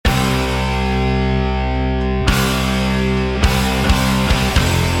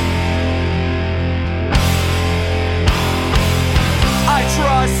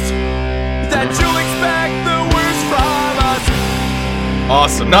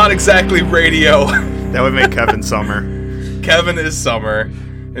So not exactly radio. That would make Kevin Summer. Kevin is Summer.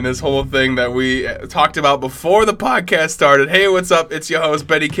 In this whole thing that we talked about before the podcast started. Hey, what's up? It's your host,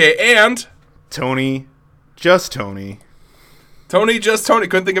 Betty K. And... Tony. Just Tony. Tony, just Tony.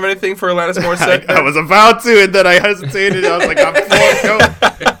 Couldn't think of anything for Alanis Morissette. I was about to, and then I hesitated. I was like, I'm full.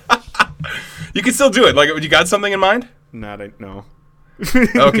 You can still do it. Like, you got something in mind? No.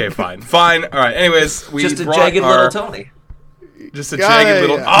 Okay, fine. All right. Anyways, we just a brought jagged little Tony. Just a jagged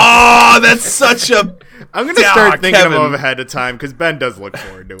little... Yeah. Oh, that's such a... I'm going to start thinking Kevin. of him ahead of time, because Ben does look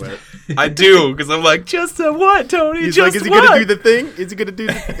forward to it. I do, because I'm like, just a what, Tony? He's just like, is he what? going to do the thing? Is he going to do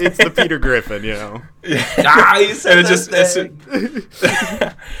It's the Peter Griffin, you know? He said And it just... thing.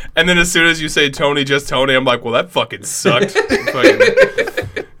 And then as soon as you say Tony, just Tony, I'm like, well, that fucking sucked.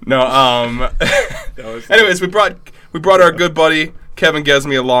 No, anyways, we brought our good buddy Kevin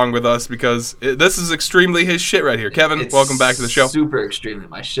Gesme along with us because this is extremely his shit right here. Kevin, welcome back to the show. Super extremely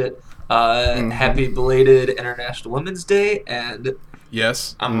my shit. Happy belated International Women's Day, and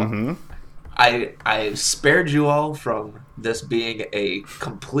Yes. I spared you all from this being a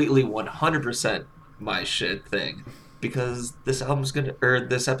completely 100% my shit thing because this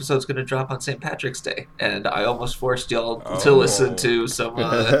episode's gonna drop on St. Patrick's Day, and I almost forced y'all to listen to some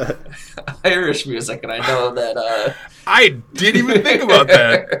Irish music, and I know that I didn't even think about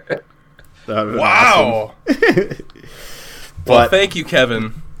that. Wow. Awesome. Well, thank you,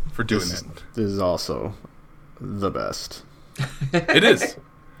 Kevin, for doing that. This is also the best. It is.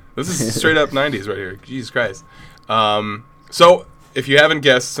 This is straight up 90s right here. Jesus Christ. So, if you haven't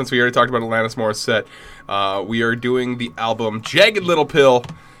guessed, since we already talked about Alanis Morissette, we are doing the album Jagged Little Pill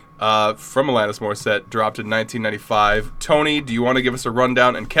from Alanis Morissette, dropped in 1995. Tony, do you want to give us a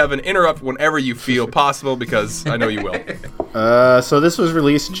rundown? And Kevin, interrupt whenever you feel possible, because I know you will. So this was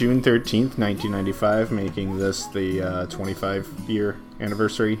released June 13th, 1995, making this the 25-year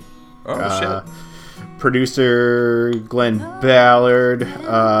anniversary. Oh, shit. Producer Glenn Ballard,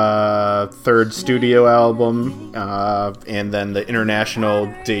 third studio album, and then the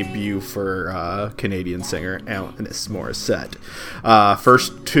international debut for Canadian singer Alanis Morissette.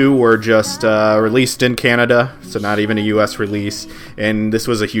 First two were just released in Canada, so not even a US release, and this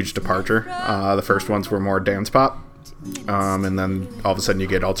was a huge departure. The first ones were more dance pop, and then all of a sudden you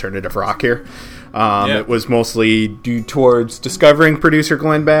get alternative rock here. It was mostly due towards discovering producer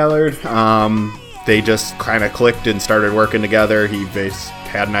Glenn Ballard. They just kind of clicked and started working together. He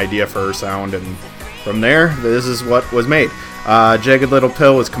had an idea for her sound, and from there, this is what was made. Jagged Little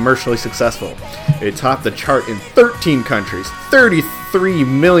Pill was commercially successful. It topped the chart in 13 countries, 33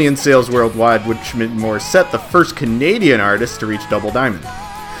 million sales worldwide, which made Morissette the first Canadian artist to reach double diamond.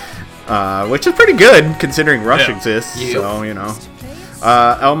 Which is pretty good, considering Rush exists, so, you know.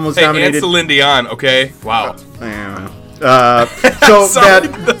 Album was nominated... and Celine Dion, okay? Wow. So sorry,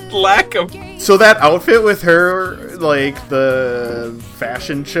 the lack of... So that outfit with her, like the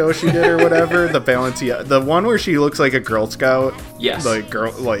fashion show she did or whatever, the Balenciaga, the one where she looks like a Girl Scout. Yes. I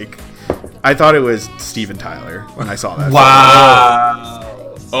thought it was Steven Tyler when I saw that.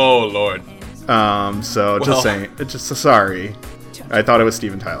 Wow. Oh, Lord. Just saying, sorry. I thought it was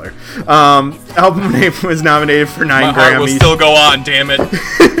Steven Tyler. Album name was nominated for 9 Grammys. My heart will still go on, damn it.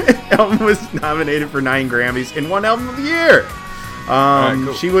 Album was nominated for 9 Grammys and won Album of the Year.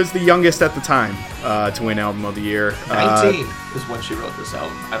 Cool. She was the youngest at the time to win Album of the Year. 19 is when she wrote this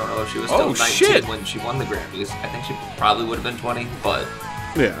album. I don't know if she was still 19 when she won the Grammys. I think she probably would have been 20, but...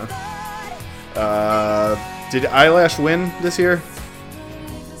 Yeah. Did Eyelash win this year?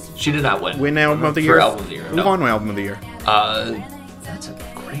 She did not win. Win Album of the Year? For Album of the Year, Who won Album of the Year? That's a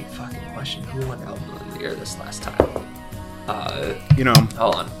great fucking question. Who won Album of the Year this last time?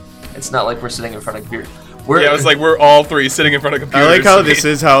 Hold on. It's not like we're sitting in front of computers. It was like we're all three sitting in front of computers. I like how this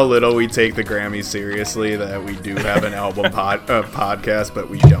is how little we take the Grammys seriously, that we do have an album podcast, but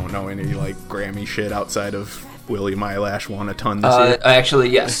we don't know any like Grammy shit outside of William Eyelash won a ton this year. Actually,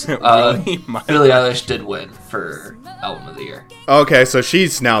 yes. Billie Eilish did win for Album of the Year. Okay, so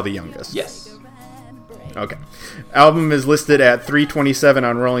she's now the youngest. Yes. Okay. Album is listed at 327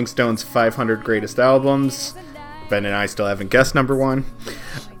 on Rolling Stone's 500 Greatest Albums. Ben and I still haven't guessed number one.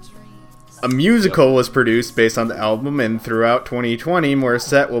 A musical was produced based on the album, and throughout 2020,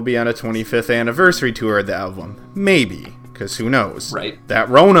 Morissette will be on a 25th anniversary tour of the album. Maybe, because who knows? Right. That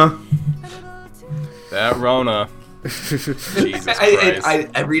Rona. Jesus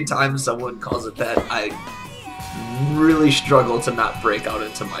Christ. Every time someone calls it that, I really struggle to not break out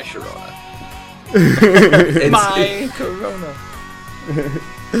into my Sharona. My Corona.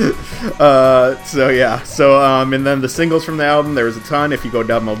 And then the singles from the album, there was a ton. If you go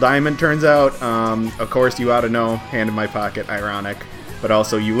double diamond, turns out, of course you ought to know, Hand in My Pocket, ironic, but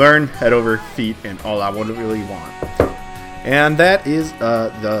also you learn head over feet and all I would really want. And that is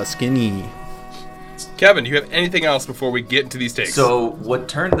the Skinny. Kevin, do you have anything else before we get into these takes? So, what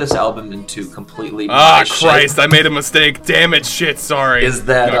turned this album into completely Christ, I made a mistake. Damn it, shit, sorry. Is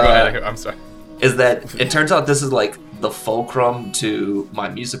that, No, go ahead. I'm sorry. Is that it turns out this is like the fulcrum to my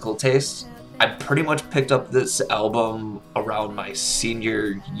musical taste. I pretty much picked up this album around my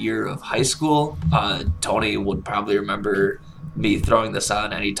senior year of high school. Tony would probably remember me throwing this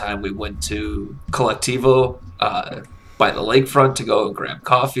on anytime we went to Collectivo by the lakefront to go and grab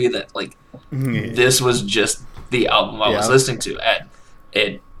coffee. That like this was just the album I was listening to, and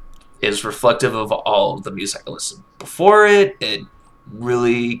it is reflective of all of the music I listened before it. It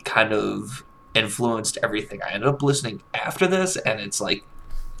really kind of influenced everything I ended up listening after this, and it's like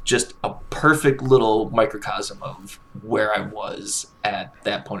just a perfect little microcosm of where I was at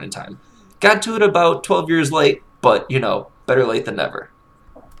that point in time. Got to it about 12 years late, but you know, better late than never.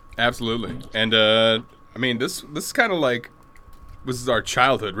 Absolutely. And I mean, this is kind of like, this is our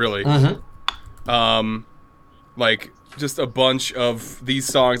childhood, really. Like just a bunch of these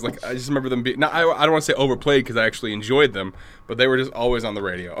songs. Like I just remember them being. Now I don't want to say overplayed because I actually enjoyed them, but they were just always on the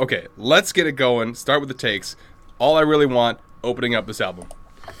radio. Okay, let's get it going. Start with the takes. All I Really Want, opening up this album.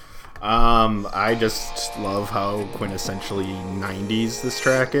 I just love how quintessentially 90s this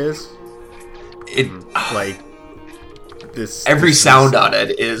track is. Like this. Every sound on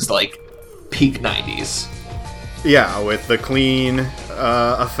it is like peak 90s. Yeah, with the clean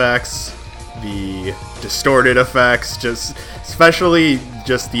effects, the distorted effects, just especially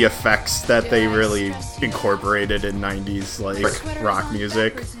just the effects that they really incorporated in 90s like rock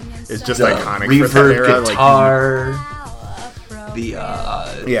music is just iconic for that era. Guitar,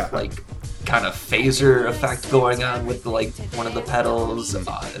 like kind of phaser effect going on with the, like one of the pedals,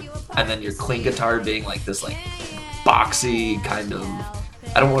 and then your clean guitar being like this like boxy kind of,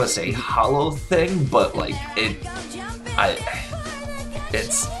 I don't want to say hollow thing, but like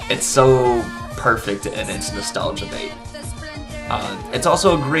it's so perfect in its nostalgia bait. It's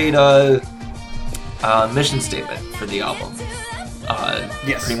also a great mission statement for the album.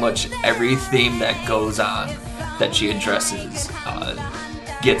 Yes. Pretty much every theme that goes on that she addresses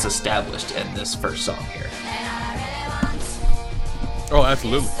gets established in this first song here. Oh,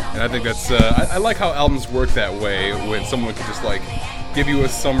 absolutely. And I think that's I like how albums work that way, when someone can just like give you a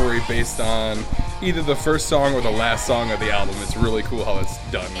summary based on either the first song or the last song of the album. It's really cool how it's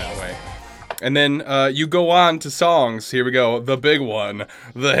done that way. And then you go on to songs. Here we go. The big one.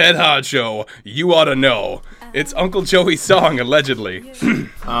 The Head Honcho. You Oughta Know. It's Uncle Joey's song, allegedly.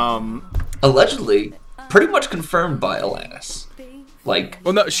 Allegedly, pretty much confirmed by Alanis. Like,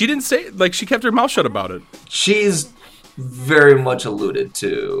 well, no, she didn't say. Like, she kept her mouth shut about it. She's very much alluded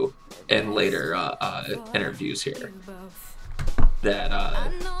to in later interviews here. That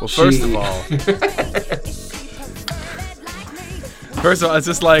well, first of all, it's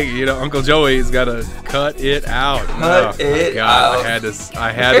just like, you know, Uncle Joey's got to cut it out. Cut it out.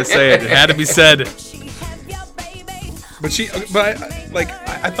 I had to say it. It had to be said. But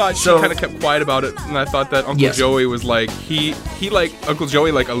I thought she kind of kept quiet about it, and I thought that Uncle Joey was like, he like, Uncle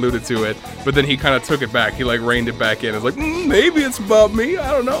Joey like alluded to it, but then he kind of took it back. He like reined it back in. It's like, maybe it's about me.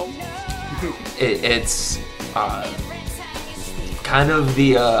 I don't know. It's kind of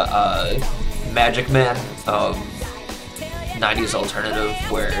the Magic Man 90s alternative,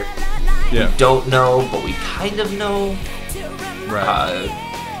 where we don't know, but we kind of know. Right.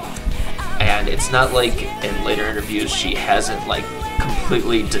 And it's not like in later interviews she hasn't like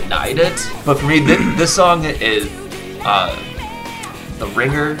completely denied it. But for me, this song is The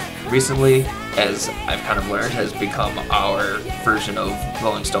Ringer recently, as I've kind of learned, has become our version of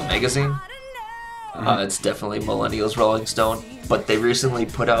Rolling Stone magazine. It's definitely Millennials Rolling Stone, but they recently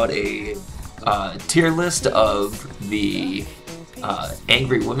put out a tier list of the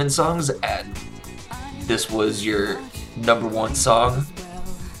angry women songs, and this was your number one song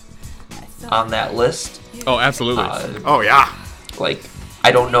on that list. Oh, absolutely. Oh, yeah. Like,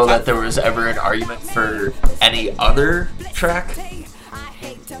 I don't know that there was ever an argument for any other track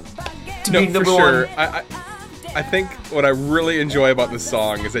to be number sure. one. I think what I really enjoy about this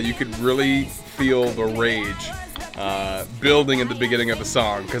song is that you could really feel the rage building at the beginning of the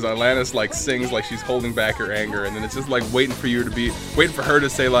song, because Alanis like sings like she's holding back her anger, and then it's just like waiting for her to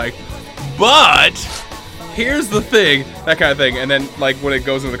say like, but here's the thing, that kind of thing, and then like when it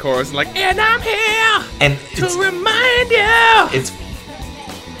goes into the chorus, like, and I'm here and to remind you. It's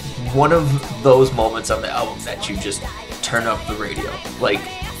one of those moments on the album that you just turn up the radio. Like,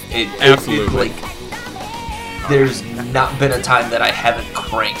 absolutely. Like, there's not been a time that I haven't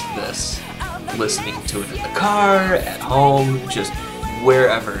cranked this, listening to it in the car, at home, just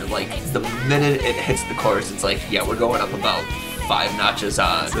wherever, like the minute it hits the chorus, it's like, yeah, we're going up about 5 notches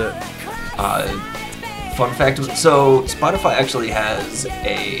on. That's it. Fun fact, so Spotify actually has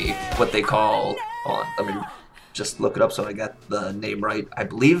what they call, hold on, let me just look it up so I got the name right. I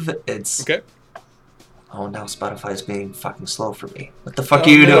believe it's, Okay. oh, now Spotify's being fucking slow for me. What the fuck are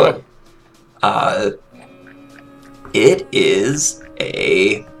you doing? It is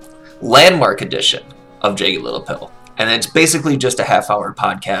a landmark edition of Jagged Little Pill. And it's basically just a half-hour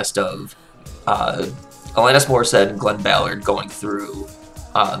podcast of Alanis Morissette and Glenn Ballard going through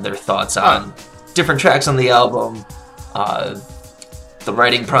their thoughts on different tracks on the album, the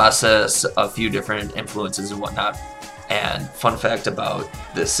writing process, a few different influences and whatnot. And fun fact about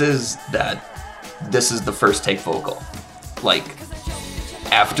this is that this is the first take vocal. Like,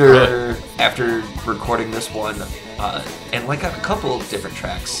 after recording this one, and like on a couple of different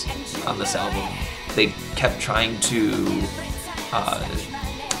tracks on this album, they kept trying to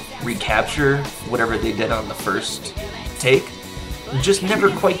recapture whatever they did on the first take, just never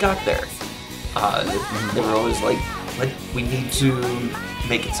quite got there. They were always like, we need to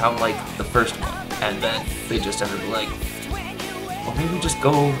make it sound like the first one, and then they just ended up like, well, maybe just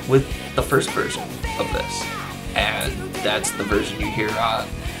go with the first version of this, and that's the version you hear on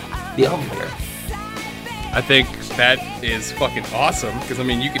the album here. I think that is fucking awesome, because, I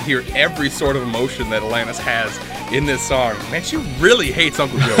mean, you can hear every sort of emotion that Alanis has in this song. Man, she really hates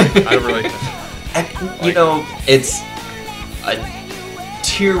Uncle Joey. I really... And, you know, it's a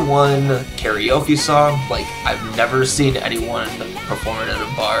tier 1 karaoke song. Like, I've never seen anyone perform it at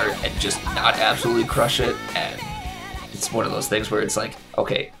a bar and just not absolutely crush it, and it's one of those things where it's like,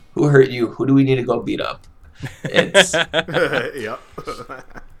 okay, who hurt you? Who do we need to go beat up? It's... Yep.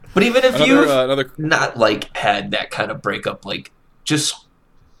 But even if you've not, like, had that kind of breakup, like, just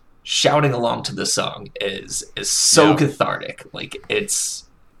shouting along to this song is so cathartic. Like, it's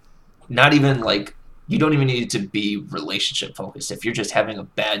not even, like, you don't even need it to be relationship focused. If you're just having a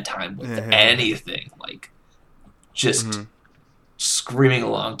bad time with anything, like, just screaming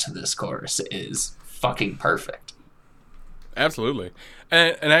along to this chorus is fucking perfect. Absolutely.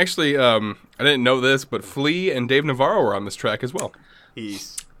 And actually, I didn't know this, but Flea and Dave Navarro were on this track as well.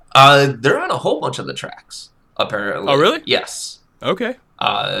 They're on a whole bunch of the tracks, apparently. Oh, really? Yes. Okay.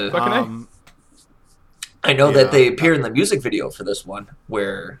 Fucking I know that they appear in the music video for this one,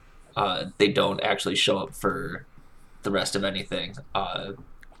 where they don't actually show up for the rest of anything. And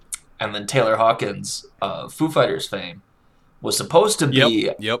then Taylor Hawkins, Foo Fighters fame, was supposed to be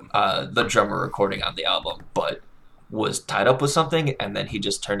the drummer recording on the album, but was tied up with something, and then he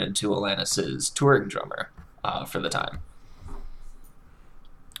just turned into Alanis's touring drummer for the time.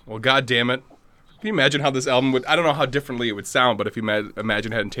 Well, god damn it. Can you imagine how this album would... I don't know how differently it would sound, but if you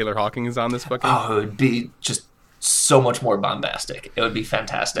imagine having Taylor Hawkins on this fucking... Oh, it would be just so much more bombastic. It would be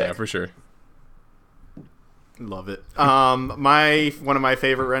fantastic. Yeah, for sure. Love it. One of my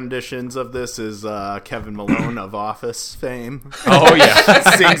favorite renditions of this is Kevin Malone of Office fame. Oh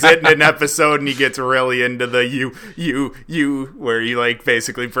yeah, sings it in an episode, and he gets really into the you, where he like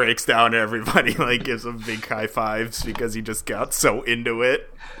basically breaks down everybody, like gives them big high fives because he just got so into it.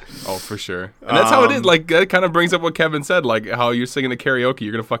 Oh, for sure. And that's how it is. Like, that kind of brings up what Kevin said, like how you're singing the karaoke,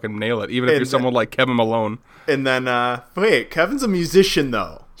 you're gonna fucking nail it, even if you're someone like Kevin Malone. And then, wait, Kevin's a musician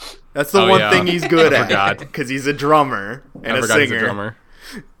though. That's the one thing he's good at, because he's a drummer and a singer. He's a drummer.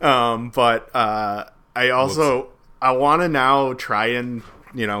 But I also I want to now try and,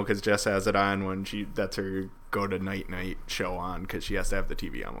 you know, because Jess has it on when that's her go to night show on, because she has to have the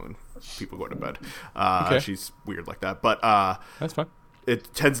TV on when people go to bed. She's weird like that, but that's fine.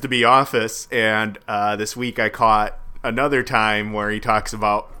 It tends to be Office, and this week I caught another time where he talks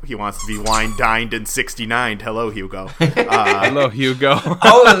about he wants to be wine dined in 69. Hello, Hugo. Hello, Hugo.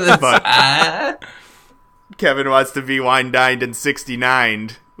 But Kevin wants to be wine dined in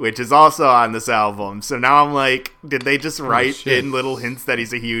 69, which is also on this album. So now I'm like, did they just write in little hints that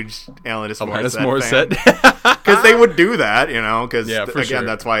he's a huge Alanis Morissette fan? Because they would do that, you know, because again,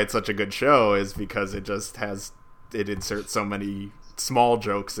 that's why it's such a good show, is because it just it inserts so many small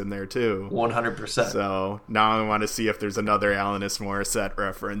jokes in there too. 100%. So now I want to see if there's another Alanis Morissette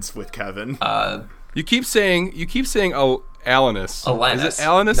reference with Kevin. You keep saying Alanis. Alanis. Is it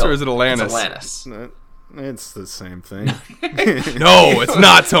Alanis or is it Alanis? It's Alanis. It's the same thing. No, it's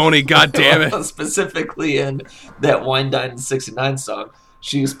not, Tony. God damn it. Specifically in that Wine Dine in 69 song,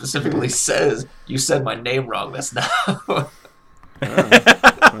 she specifically says, "You said my name wrong." That's not.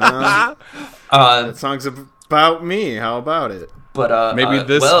 That song's about me. How about it? But maybe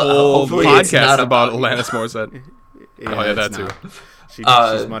this whole podcast is about Alanis Morissette. Yeah, that too.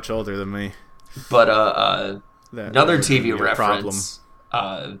 She's much older than me. But another TV reference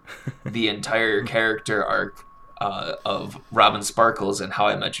the entire character arc of Robin Sparkles and How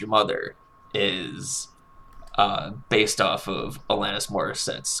I Met Your Mother is based off of Alanis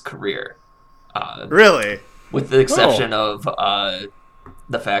Morissette's career. Really? With the exception of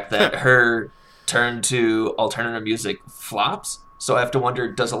the fact that her turn to alternative music flops. So I have to wonder,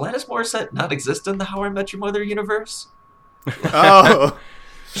 does Alanis Morissette not exist in the How I Met Your Mother universe? Oh.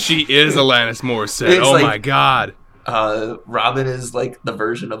 She is Alanis Morissette. Oh, my God. Robin is like the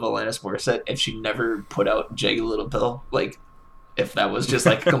version of Alanis Morissette if she never put out Jagged Little Pill. Like, if that was just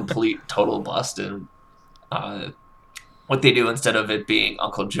like a complete total bust. And what they do instead of it being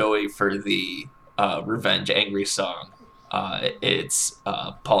Uncle Joey for the Revenge Angry song, it's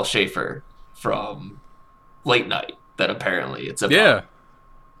Paul Schaefer from Late Night that apparently it's about. Yeah.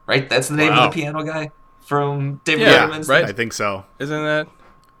 Right? That's the name Wow. of the piano guy from David Yeah, Letterman's. right. I think so. Isn't that?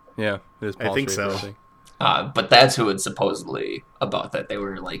 Yeah, it is Paul I think Schaefer, so. I think. But that's who it's supposedly about, that they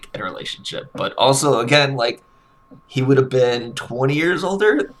were like in a relationship. But also, again, like he would have been 20 years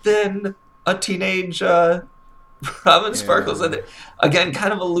older than a teenage Robin Sparkles. And again,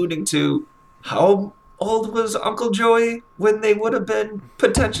 kind of alluding to how old was Uncle Joey when they would have been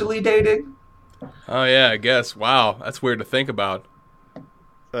potentially dating. Oh, yeah, I guess. Wow, that's weird to think about.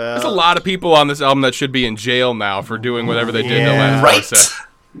 There's a Well, lot of people on this album that should be in jail now for doing whatever they did to Yeah. Alanis Right? Morissette.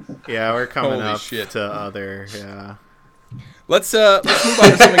 yeah, we're coming Holy up shit. to other. Yeah. Let's move on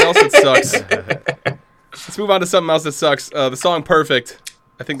to something else that sucks. Let's move on to something else that sucks. The song "Perfect."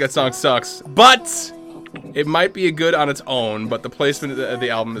 I think that song sucks, but it might be good on its own. But the placement of the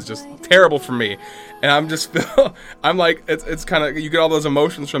album is just terrible for me, and I'm like, it's kind of, you get all those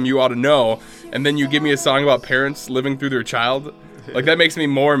emotions from "You Ought to Know," and then you give me a song about parents living through their child. Like, that makes me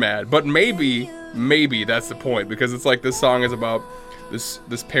more mad. But maybe that's the point, because it's like this song is about this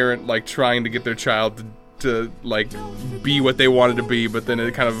parent like trying to get their child to like be what they wanted to be, but then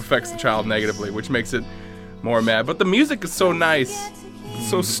it kind of affects the child negatively, which makes it more mad. But the music is so nice, it's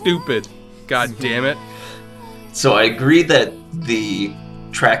so stupid. God damn it. So I agree that the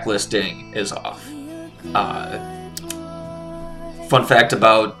track listing is off. Fun fact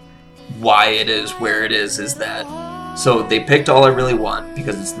about why it is where it is that so they picked All I Really Want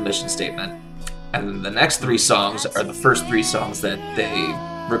because it's the mission statement, and then the next 3 songs are the first 3 songs that they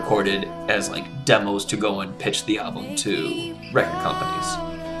recorded as like demos to go and pitch the album to record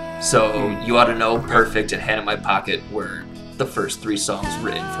companies. So You Ought to Know, Perfect, and Hand in My Pocket were the first 3 songs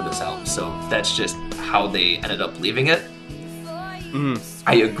written for this album. So that's just how they ended up leaving it.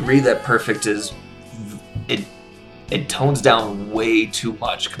 I agree that Perfect is it tones down way too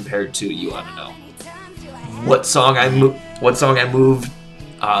much compared to You Ought to Know. What song I moved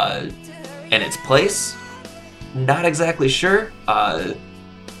in its place? Not exactly sure.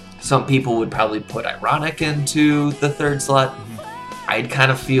 Some people would probably put Ironic into the 3rd slot. I'd kind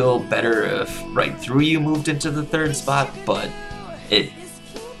of feel better if Right Through You moved into the 3rd spot, but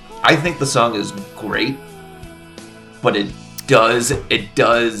I think the song is great, but it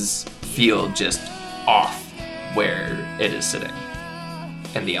does feel just off where it is sitting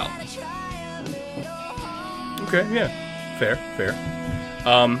in the album. Okay, yeah, fair.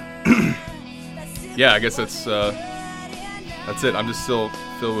 Yeah, I guess that's it. I'm just still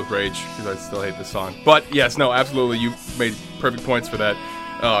filled with rage because I still hate this song. But yes, no, absolutely, you made perfect points for that.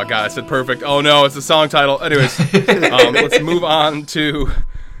 Oh god, I said perfect. Oh no, it's the song title. Anyways, let's move on to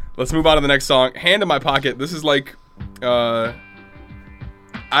the next song. Hand in My Pocket. This is like, I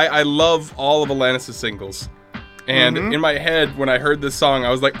love all of Alanis' singles. And in my head, when I heard this song, I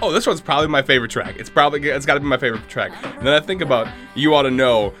was like, oh, this one's probably my favorite track. It's got to be my favorite track. And then I think about You Ought to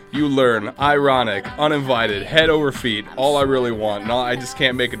Know, You Learn, Ironic, Uninvited, Head Over Feet, All I Really Want. And I just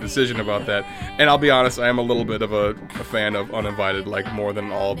can't make a decision about that. And I'll be honest, I am a little bit of a fan of Uninvited, like more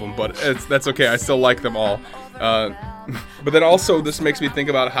than all of them. But that's okay. I still like them all. But then also, this makes me think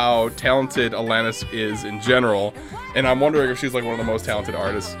about how talented Alanis is in general. And I'm wondering if she's like one of the most talented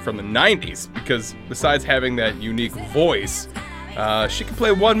artists from the 90s. Because besides having that unique voice, she can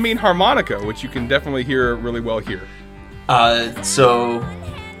play one mean harmonica, which you can definitely hear really well here. So,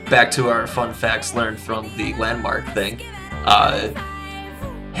 back to our fun facts learned from the Landmark thing. Hand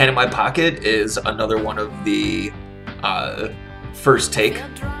in My Pocket is another one of the first take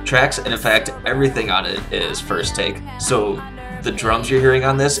tracks, and in fact everything on it is first take. So the drums you're hearing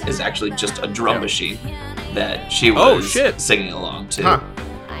on this is actually just a drum machine that she was singing along to.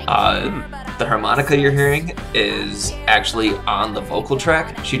 The harmonica you're hearing is actually on the vocal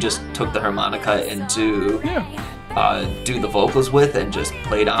track. She just took the harmonica into do the vocals with and just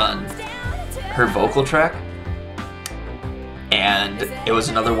played on her vocal track. And it was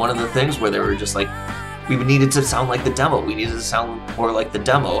another one of the things where they were just like, we needed to sound like the demo. We needed to sound more like the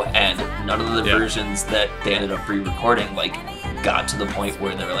demo, and none of the versions that they ended up re-recording like got to the point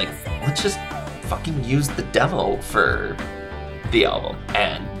where they were like, let's just fucking use the demo for the album.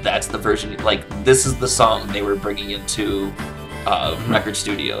 And that's the version, like, this is the song they were bringing into record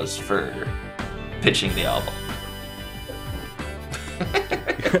studios for pitching the album.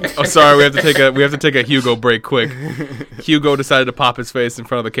 Oh, sorry, we have to take a Hugo break quick. Hugo decided to pop his face in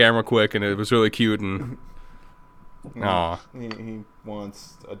front of the camera quick, and it was really cute. And he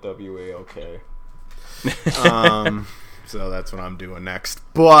wants a WAOK. So that's what I'm doing next.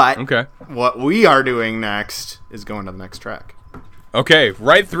 But okay, what we are doing next is going to the next track. Okay,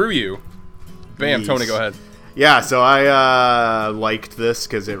 right through you. Bam, Please. Tony, go ahead. Yeah, so I liked this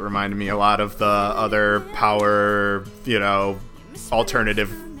because it reminded me a lot of the other power, alternative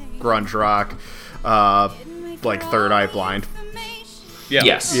grunge rock, like Third Eye Blind. Yeah.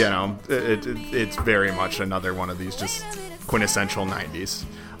 Yes. It's very much another one of these just quintessential 90s,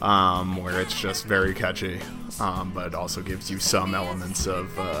 where it's just very catchy, but it also gives you some elements of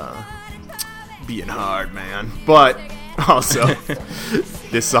being hard, man. But also,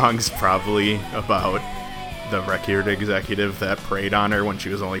 this song's probably about the record executive that preyed on her when she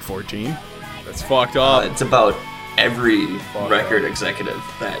was only 14. That's fucked up. It's about every record executive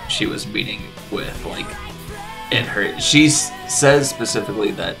that she was meeting with, like, in her. She says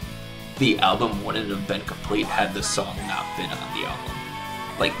specifically that the album wouldn't have been complete had this song not been on the album.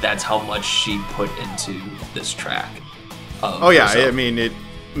 Like, that's how much she put into this track. Oh yeah, herself. I mean, it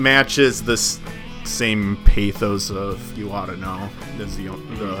matches this same pathos of "You Oughta Know." There's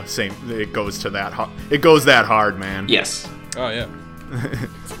the same. It goes to that. It goes that hard, man. Yes. Oh yeah,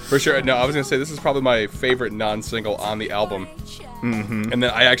 for sure. No, I was gonna say this is probably my favorite non-single on the album. Mm-hmm. And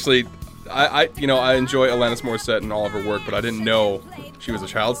then I actually, I enjoy Alanis Morissette and all of her work, but I didn't know she was a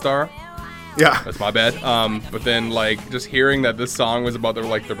child star. Yeah, that's my bad. But then like just hearing that this song was about the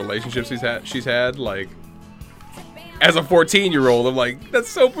relationships she's had, like. As a 14-year-old, I'm like, that's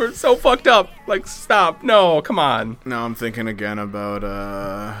so fucked up. Like, stop. No, come on. Now I'm thinking again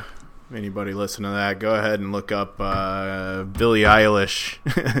about anybody listening to that. Go ahead and look up Billie Eilish.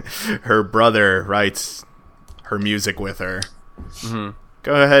 Her brother writes her music with her. Mm-hmm.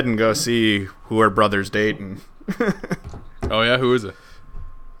 Go ahead and go see who her brother's dating. Oh, yeah? Who is it?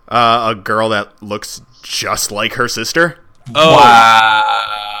 A girl that looks just like her sister. Oh.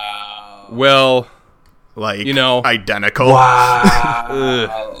 Wow. Well... Like, identical.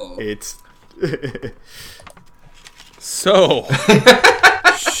 Wow. It's... So...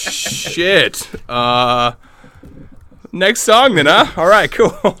 shit. Next song then, huh? Alright, cool.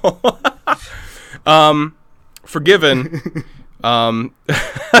 Forgiven. I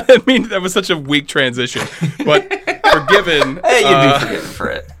mean, that was such a weak transition. But Forgiven... Hey, you'd be forgiven for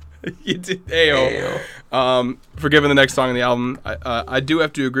it. You did. Ayo. Forgiven, the next song on the album. I do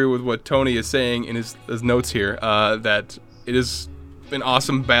have to agree with what Tony is saying in his notes here, that it is an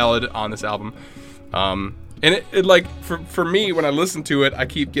awesome ballad on this album. And it like, for me, when I listen to it, I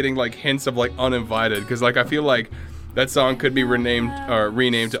keep getting like hints of like Uninvited, because like I feel like that song could be renamed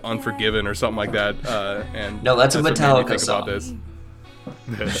to Unforgiven or something like that. And no, that's a what made me Metallica think song. about this.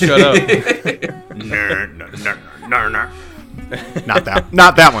 Shut up. No. Not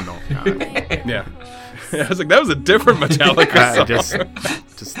that one though. Yeah. I was like, that was a different Metallica song. I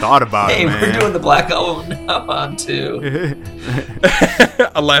just thought about it, man. Hey, we're doing the Black Album now on too.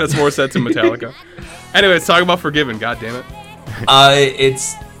 Alanis Morissette to Metallica. Anyway, let's talk about Forgiven. God damn it.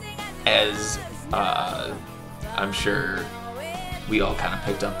 It's as I'm sure we all kind of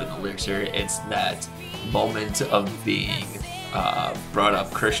picked up in the lyrics here. It's that moment of being brought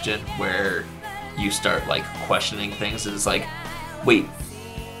up Christian where you start like questioning things. It's like, wait,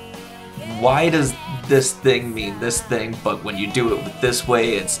 why does this thing mean this thing? But when you do it this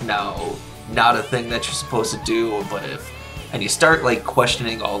way, it's now not a thing that you're supposed to do. And you start like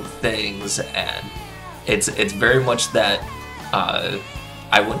questioning all the things, and it's very much that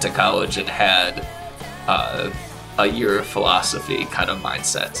I went to college and had a year of philosophy kind of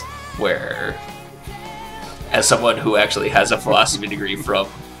mindset, where as someone who actually has a philosophy degree from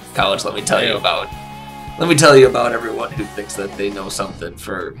college, let me tell you about everyone who thinks that they know something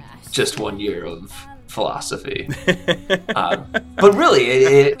for just 1 year of philosophy. But really,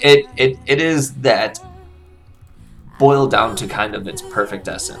 it is that boiled down to kind of its perfect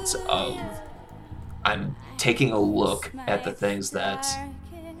essence of I'm taking a look at the things that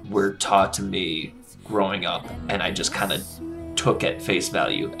were taught to me growing up, and I just kind of took at face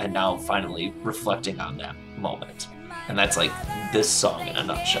value, and now finally reflecting on that moment. And that's like this song in a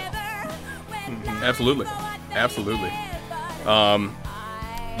nutshell. Absolutely.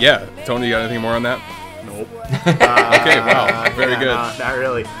 Yeah, Tony, you got anything more on that? Nope. Okay, wow, very good. Not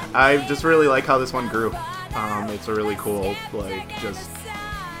really. I just really like how this one grew. It's a really cool, just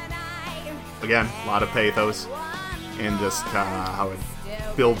again, a lot of pathos, and just how it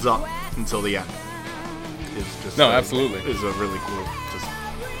builds up until the end. Is just absolutely is a really cool just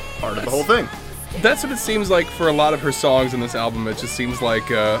part of the whole thing. That's what it seems like for a lot of her songs in this album. It just seems like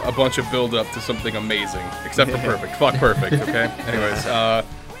a bunch of build up to something amazing, except for Perfect. Fuck Perfect, okay? Anyways,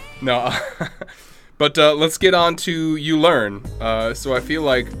 no. But let's get on to You Learn. So I feel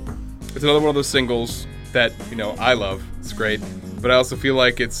like it's another one of those singles that, I love. It's great. But I also feel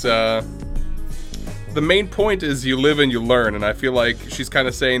like it's... the main point is you live and you learn, and I feel like she's kind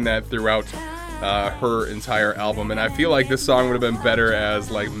of saying that throughout her entire album. And I feel like this song would have been better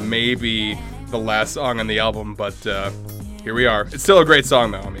as, maybe the last song on the album, but here we are. It's still a great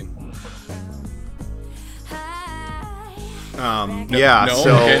song, though, I mean. Yeah, no?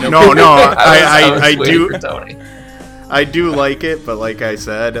 so Okay, no, I was do. waiting for Tony. I do like it, but like I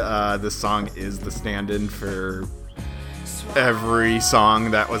said, this song is the stand-in for every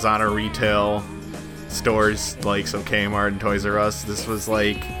song that was on a retail stores, so Kmart and Toys R Us. This was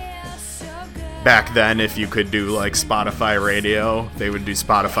back then, if you could do Spotify radio, they would do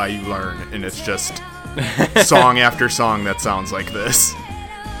Spotify You Learn, and it's just song after song that sounds like this.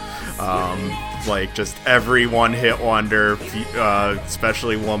 Just every one-hit wonder,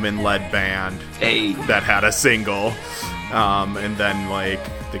 especially woman-led band that had a single, and then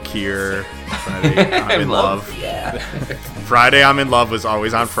The Cure, Friday I'm in Love. Yeah. Friday I'm in Love was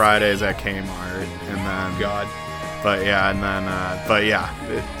always on Fridays at Kmart, and then God.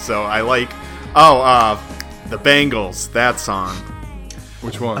 So I the Bangles, that song.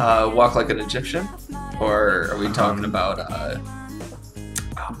 Which one? Walk Like an Egyptian? Or are we talking about...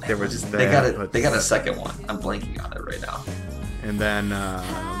 There was they that, got a second one. I'm blanking on it right now. And then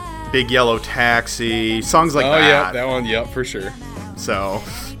Big Yellow Taxi, songs like that. Oh yeah, that one. Yep, for sure. So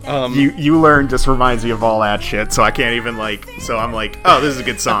you Learn just reminds me of all that shit. So I can't even So I'm oh, this is a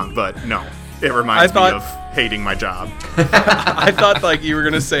good song, but no, it reminds me of hating my job. I thought you were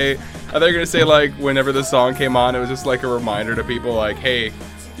gonna say. I thought you were gonna say whenever the song came on, it was just a reminder to people hey,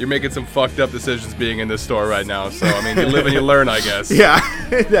 you're making some fucked up decisions being in this store right now. So I mean, you live and you learn, I guess. Yeah,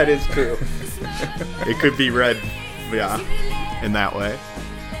 that is true. It could be read, in that way.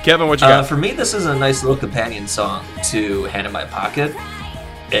 Kevin, what you got? For me, this is a nice little companion song to Hand in My Pocket.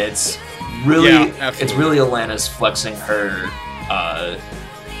 It's really, Alanis flexing her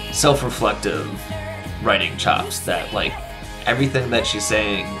self-reflective writing chops. That everything that she's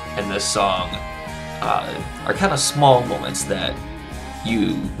saying in this song are kind of small moments that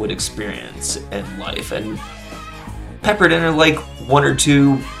you would experience in life, and peppered in one or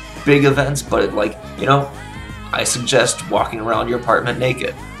two big events, but I suggest walking around your apartment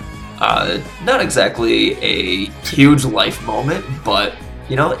naked. Not exactly a huge life moment, but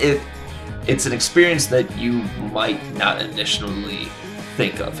it's an experience that you might not initially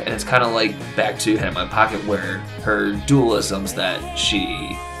think of, and it's kind of back to Hand in My Pocket, where her dualisms that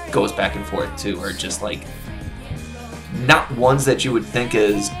she goes back and forth to are just not ones that you would think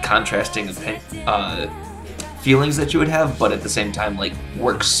as contrasting feelings that you would have, but at the same time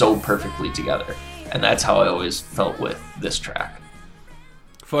work so perfectly together. And that's how I always felt with this track.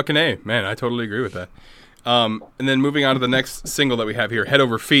 Fucking A, man, I totally agree with that. And then moving on to the next single that we have here, Head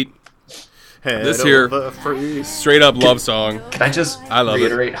Over Feet. This here, straight up love song. Can I just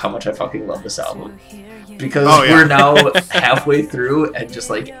reiterate how much I fucking love this album? Because we're now halfway through, and just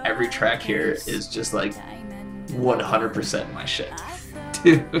every track here is just 100% my shit.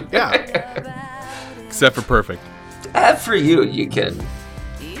 Dude. Yeah. Except for Perfect. For you can.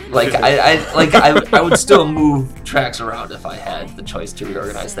 I would still move tracks around if I had the choice to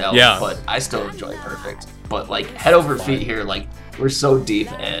reorganize the album, but I still enjoy Perfect. But Head Over Feet here, we're so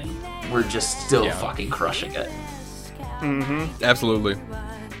deep and we're just still fucking crushing it. Mm-hmm. Absolutely.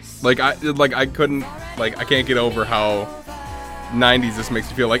 I couldn't, I can't get over how 90s this makes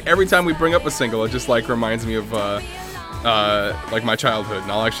me feel. Every time we bring up a single, it just reminds me of my childhood,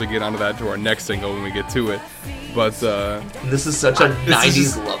 and I'll actually get onto that to our next single when we get to it. But this is such a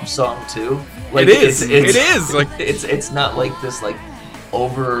 90s love song too. It is. It's not this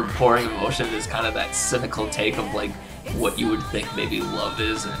over pouring emotion. It's kind of that cynical take of what you would think maybe love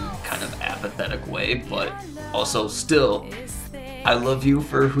is in kind of apathetic way, but also still, I love you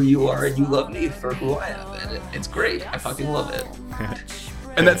for who you are and you love me for who I am, and it's great. I fucking love it.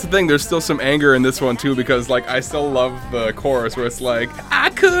 And that's the thing, there's still some anger in this one too, because like I still love the chorus where it's like, I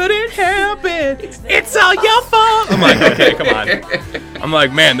couldn't help it, it's all your fault. I'm like, okay, come on. I'm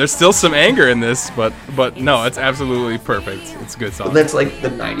like, man, there's still some anger in this, but no, it's absolutely perfect. It's a good song. Well, that's like the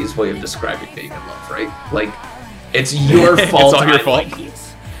 90s way of describing being in love, right? Like, it's your fault. It's all your I fault. like you.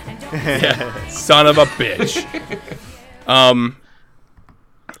 Yeah, son of a bitch.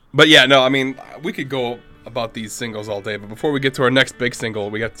 But yeah, no, I mean, we could go about these singles all day, but before we get to our next big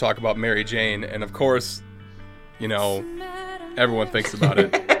single, we got to talk about Mary Jane, and of course, you know, everyone thinks about it.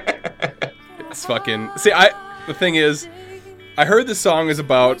 It's fucking... See, the thing is, I heard this song is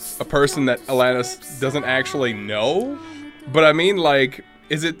about a person that Alanis doesn't actually know, but I mean, like,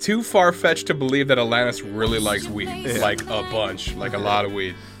 is it too far-fetched to believe that Alanis really likes weed? Yeah. Like, a bunch. Like, a lot of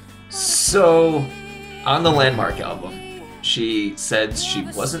weed. So, on the Landmark album, she said she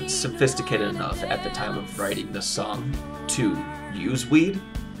wasn't sophisticated enough at the time of writing this song to use weed.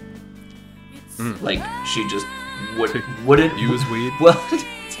 Like, she just wouldn't use weed. Well,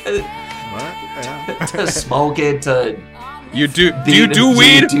 What? to smoke it. To you do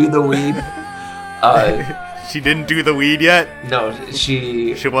weed? Do the weed? She didn't do the weed yet? No,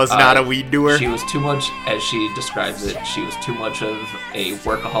 she was not a weed doer? She was too much, as she describes it, she was too much of a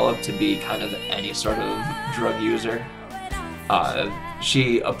workaholic to be kind of any sort of drug user.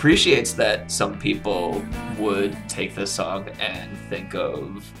 She appreciates that some people would take this song and think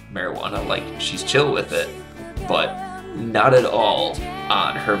of marijuana like she's chill with it, but not at all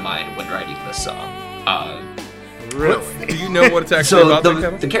on her mind when writing this song. Really? Do you know what it's actually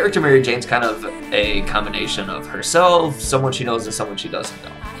about? The character Mary Jane's kind of a combination of herself, someone she knows, and someone she doesn't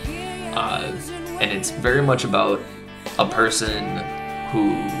know. And it's very much about a person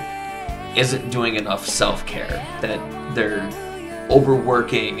who isn't doing enough self-care, that they're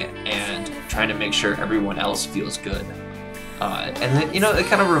overworking and trying to make sure everyone else feels good. And then, you know, it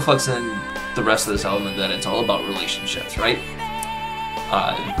kind of reflects in the rest of this album that it's all about relationships, right?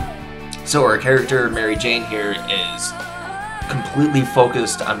 So our character, Mary Jane here, is completely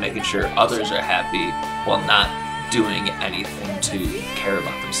focused on making sure others are happy while not doing anything to care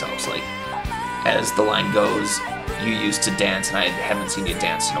about themselves. Like, as the line goes, you used to dance and I haven't seen you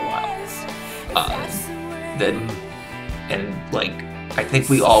dance in a while. I think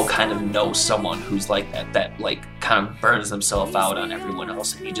we all kind of know someone who's like that like kind of burns themselves out on everyone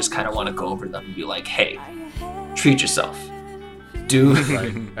else, and you just kind of want to go over them and be like, hey, treat yourself.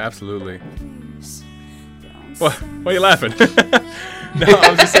 Right, absolutely. What? Why are you laughing? No, I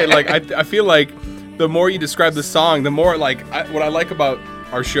was just saying, like, I feel like the more you describe the song, the more, like, what I like about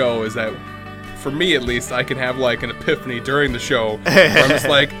our show is that, for me at least, I can have, like, an epiphany during the show where I'm just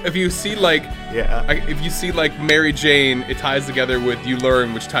like, if you see, like, Mary Jane, it ties together with You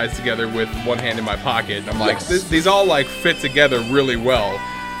Learn, which ties together with One Hand in My Pocket. I'm like, yes. These all, like, fit together really well.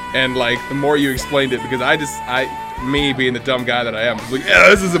 And, like, the more you explained it, because me being the dumb guy that I am, was like, yeah,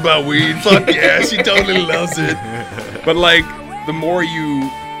 this is about weed. Fuck yeah, she totally loves it. But, like, the more you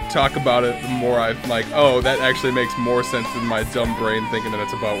talk about it, the more I'm like, oh, that actually makes more sense than my dumb brain thinking that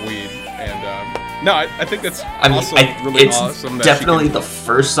it's about weed. And, no, I think that's really awesome. It's definitely the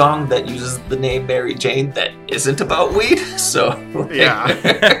first song that uses the name Mary Jane that isn't about weed, so... Yeah.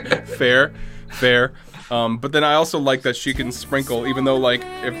 Fair. But then I also like that she can sprinkle, even though, like,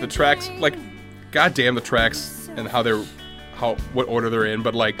 if the tracks, like, goddamn the tracks and what order they're in,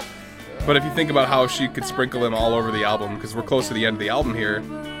 but if you think about how she could sprinkle them all over the album, because we're close to the end of the album here,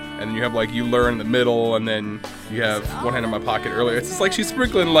 and then you have, like, You Learn in the middle, and then you have One Hand in My Pocket earlier. It's just like she's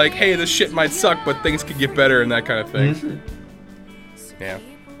sprinkling, like, hey, this shit might suck, but things could get better, and that kind of thing. Mm-hmm.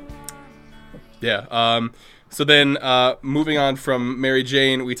 Yeah. So then, moving on from Mary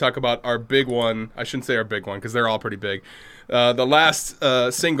Jane, we talk about our big one. I shouldn't say our big one, because they're all pretty big. The last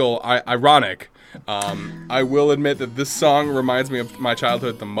single, Ironic. I will admit that this song reminds me of my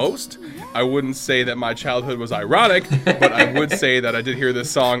childhood the most. I wouldn't say that my childhood was ironic, but I would say that I did hear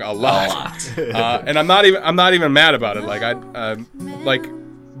this song a lot. And I'm not even mad about it.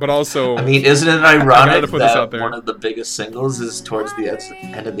 But also, I mean, isn't it ironic that one of the biggest singles is towards the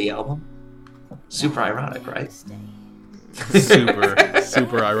end of the album? Super ironic, right?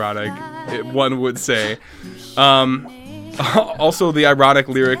 super ironic, one would say. Also, the ironic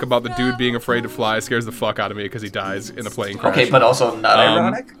lyric about the dude being afraid to fly scares the fuck out of me because he dies in a plane crash. Okay, but also not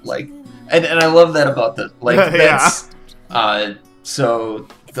ironic. And I love that about the that's. So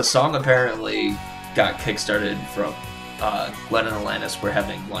the song apparently got kickstarted from Glenn and Alanis were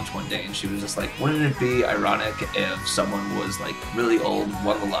having lunch one day, and she was just like, "Wouldn't it be ironic if someone was like really old,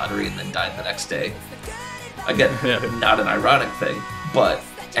 won the lottery, and then died the next day?" Again, not an ironic thing, but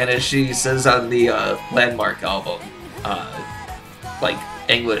and as she says on the Landmark album.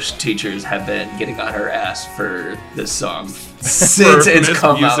 English teachers have been getting on her ass for this song since it's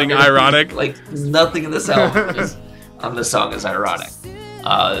come out. Using ironic. Like nothing in this album on the song is ironic.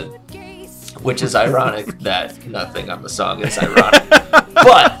 Which is ironic that nothing on the song is ironic.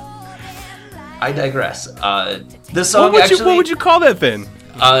 But I digress. This song what would you call that then?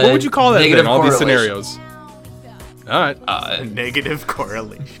 What would you call that then? All these scenarios. All right. Negative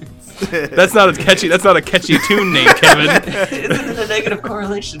correlations. That's not a catchy tune name, Kevin. Isn't it a negative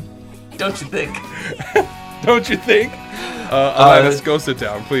correlation? Don't you think? Don't you think? Let's go sit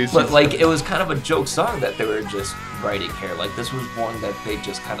down, please. But like, it was kind of a joke song that they were just writing here. Like, this was one that they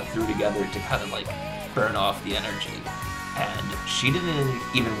just kind of threw together to kind of like burn off the energy. And she didn't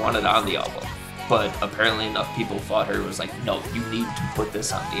even want it on the album. But apparently enough people fought her. It was like, no, you need to put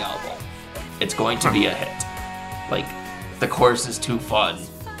this on the album. It's going to be a hit. Like, the chorus is too fun.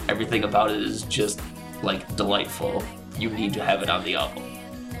 Everything about it is just like delightful. You need to have it on the album.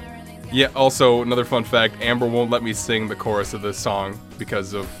 Yeah, also, another fun fact, Amber won't let me sing the chorus of this song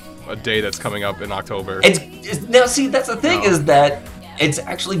because of a day that's coming up in October. Now, see, that's the thing, is that it's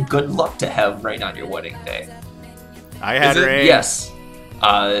actually good luck to have rain on your wedding day. I had rain. Yes.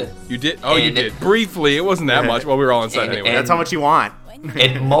 You did? Oh, you did. Briefly. It wasn't that much. Well, we were all inside anyway. That's how much you want.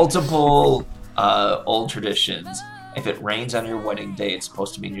 In multiple old traditions, if it rains on your wedding day, it's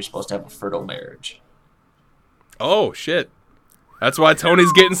supposed to mean you're supposed to have a fertile marriage. Oh, shit. That's why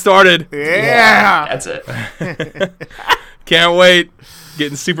Tony's getting started. Yeah. That's it. Can't wait.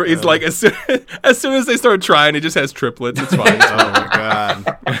 Getting super. He's like, as soon as they start trying, he just has triplets. It's fine. Oh, my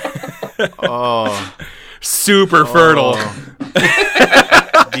God. Oh. Super fertile.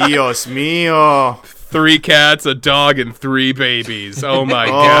 Dios mío. 3 cats, a dog, and 3 babies. Oh, my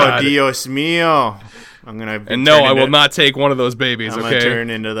God. Oh, Dios mío. I'm gonna I will not take one of those babies. I'm okay, gonna turn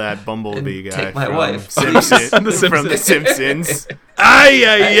into that Bumblebee guy. Take my wife, from The Simpsons. Ay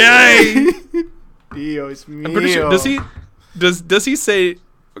ay ay. Dios mío. I'm pretty sure. Does he say?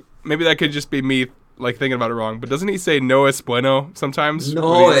 Maybe that could just be me, like thinking about it wrong. But doesn't he say "no es bueno" sometimes?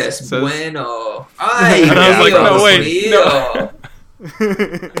 No es bueno. Ay, and I was like, no wait, no.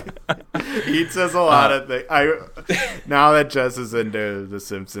 He says a lot of things. Now that Jess is into The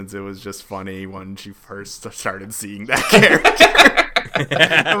Simpsons, it was just funny when she first started seeing that character.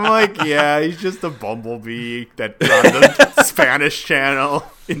 I'm like, yeah, he's just a bumblebee that's on the Spanish channel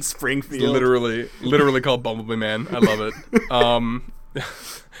in Springfield. Literally called Bumblebee Man. I love it.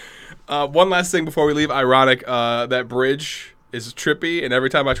 One last thing before we leave. Ironic, that bridge is trippy, and every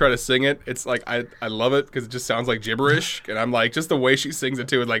time I try to sing it, it's like I love it because it just sounds like gibberish, and I'm like, just the way she sings it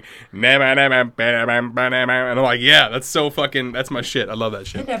too, it's like, and I'm like, yeah, that's my shit. I love that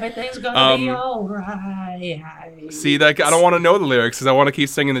shit. And everything's gonna be alright. See, that I don't want to know the lyrics because I want to keep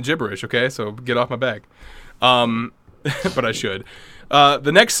singing the gibberish. Okay, so get off my back. But I should.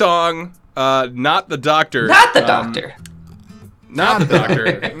 The next song, not the Doctor. Not the Doctor. Not the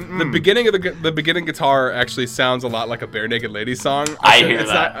Doctor. The beginning of the beginning guitar actually sounds a lot like a Bare Naked Ladies song. I hear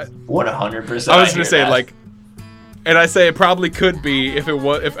that. 100%. I was gonna say like, and I say it probably could be if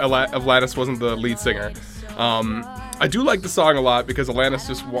Alanis wasn't the lead singer. I do like the song a lot because Alanis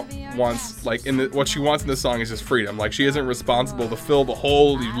just wants, like, what she wants in this song is just freedom. Like, she isn't responsible to fill the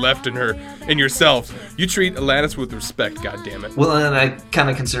hole you left in yourself. You treat Alanis with respect, goddammit. Well, and I kind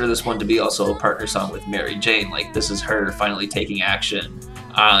of consider this one to be also a partner song with Mary Jane. Like, this is her finally taking action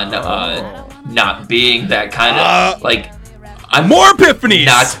on not being that kind of, like... I'm more epiphanies!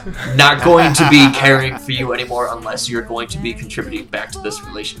 Not going to be caring for you anymore unless you're going to be contributing back to this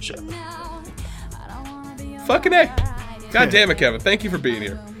relationship. Fucking A. God damn it, Kevin. Thank you for being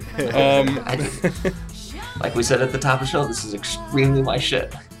here. Like we said at the top of the show, this is extremely my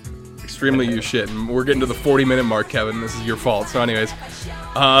shit. Extremely you shit. And we're getting to the 40-minute mark, Kevin. This is your fault. So anyways.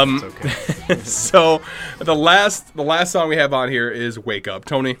 It's okay. So the last song we have on here is Wake Up.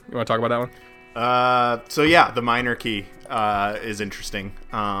 Tony, you want to talk about that one? So yeah, the minor key is interesting.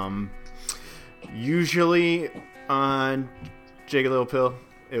 Usually on Jagged Little Pill,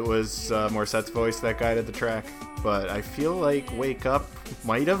 it was Morissette's voice that guided the track, but I feel like Wake Up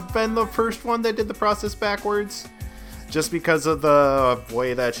might have been the first one that did the process backwards, just because of the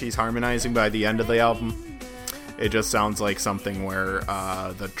way that she's harmonizing by the end of the album. It just sounds like something where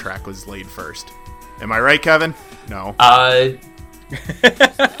the track was laid first. Am I right, Kevin? No.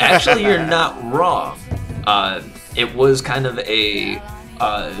 Actually, you're not wrong. It was kind of a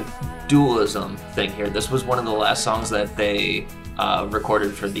dualism thing here. This was one of the last songs that they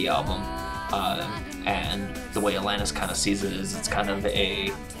recorded for the album, and the way Alanis kind of sees it is it's kind of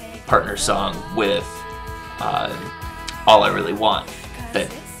a partner song with All I Really Want,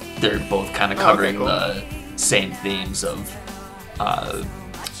 that they're both kind of covering the same themes of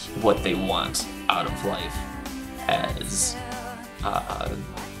what they want out of life as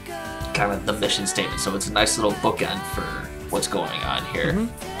kind of the mission statement. So it's a nice little bookend for what's going on here.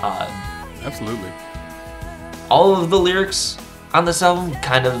 Absolutely. All of the lyrics on this album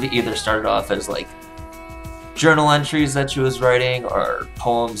kind of either started off as like journal entries that she was writing or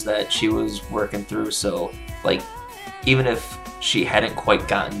poems that she was working through. So like even if she hadn't quite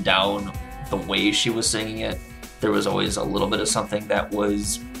gotten down the way she was singing it, there was always a little bit of something that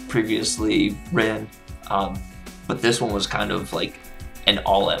was previously written. But this one was kind of like an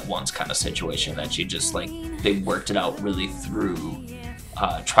all at once kind of situation that she just like, they worked it out really through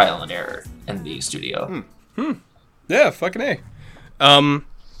trial and error in the studio. Yeah, fucking A.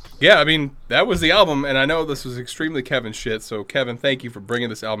 Yeah, I mean, that was the album, and I know this was extremely Kevin shit, so Kevin, thank you for bringing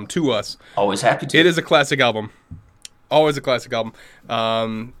this album to us. Always happy to. It is a classic album. Always a classic album.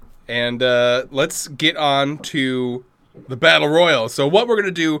 And let's get on to the Battle Royal. So what we're going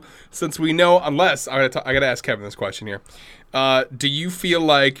to do, since we know, unless, I got to ask Kevin this question here. Do you feel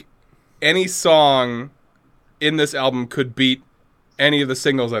like any song in this album could beat any of the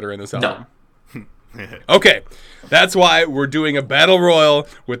singles that are in this album? No. Okay, that's why we're doing a battle royal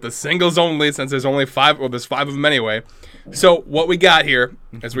with the singles only, since there's only 5, well, there's 5 of them anyway. So what we got here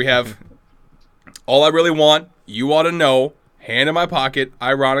is we have All I Really Want, You Ought to Know, Hand in My Pocket,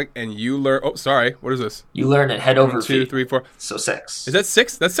 Ironic, and You Learn. Oh, sorry, what is this? You Learn and Head Over 1, 2, Feet. 3, 4. So 6. Is that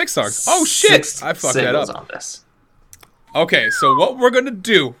 6? That's 6 songs. Oh shit! 6 I fucked that up. singles on this. Okay, so what we're gonna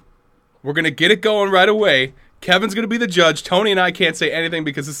do? We're gonna get it going right away. Kevin's going to be the judge. Tony and I can't say anything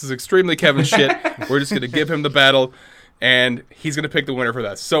because this is extremely Kevin shit. We're just going to give him the battle, and he's going to pick the winner for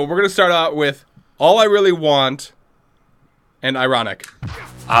that. So we're going to start out with All I Really Want and Ironic.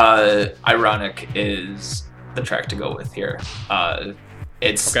 Ironic is the track to go with here.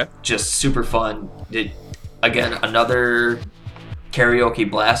 It's just super fun. Again, another karaoke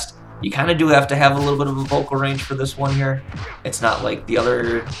blast. You kind of do have to have a little bit of a vocal range for this one here. It's not like the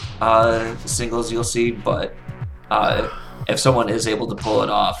other singles you'll see, but if someone is able to pull it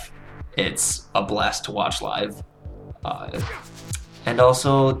off, it's a blast to watch live. And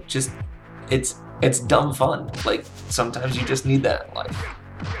also, just it's dumb fun. Like, sometimes you just need that in life.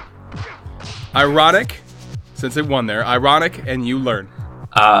 Ironic, since it won there. Ironic and You Learn.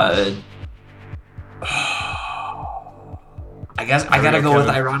 I guess I gotta go with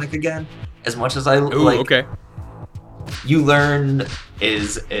Ironic again. As much as I like, okay. You Learn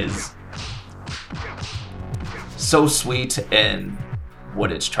is so sweet in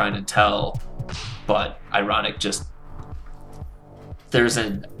what it's trying to tell, but Ironic just there's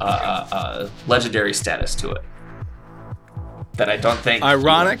a legendary status to it that I don't think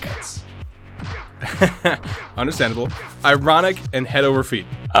Ironic. Understandable. Ironic and Head Over Feet.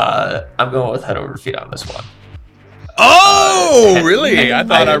 I'm going with Head Over Feet on this one. Oh, really? I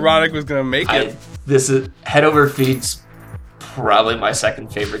thought Ironic was going to make it. This is Head Over Feet's probably my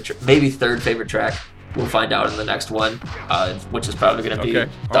second favorite, maybe third favorite track. We'll find out in the next one, which is probably going to be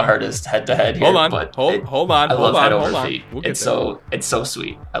the hardest head-to-head here. Hold on, but hold on. I love Head Over on. Feet. We'll it's so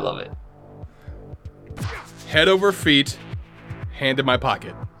sweet. I love it. Head Over Feet, Hand in My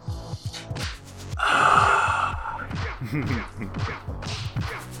Pocket.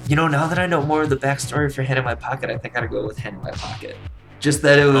 You know, now that I know more of the backstory for Hand in My Pocket, I think I'd go with Hand in My Pocket. Just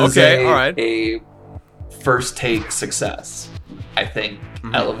that it was a first take success. I think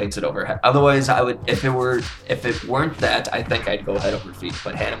elevates it over. Otherwise, I would if it weren't that, I think I'd go Head Over Feet.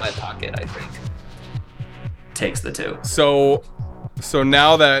 But Hand in My Pocket, I think, takes the 2. So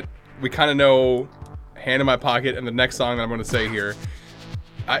now that we kind of know Hand in My Pocket and the next song that I'm going to say here,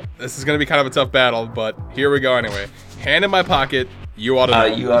 this is going to be kind of a tough battle, but here we go anyway. Hand in My Pocket, You Ought to Know.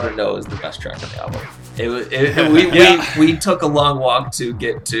 You Ought to Know is the best track on the album. We took a long walk to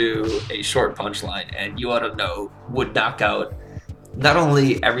get to a short punchline, and You Ought to Know would knock out not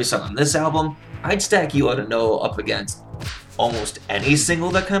only every song on this album, I'd stack You Ought to Know up against almost any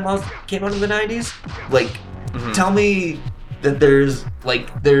single that came out in the 90s. Like, tell me that there's,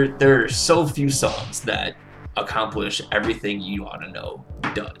 like, there are so few songs that accomplish everything You Ought to Know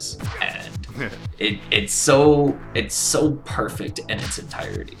does, and it's so perfect in its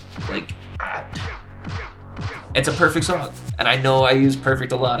entirety. Like, it's a perfect song, and I know I use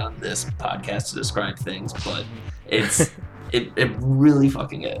perfect a lot on this podcast to describe things, but it really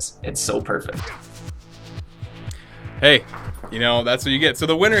fucking is. It's so perfect. Hey, that's what you get. So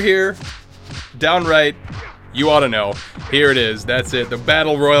the winner here, downright, You Ought to Know. Here it is. That's it. The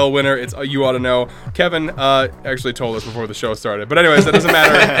Battle Royal winner. It's You Ought to Know. Kevin actually told us before the show started. But anyways, that doesn't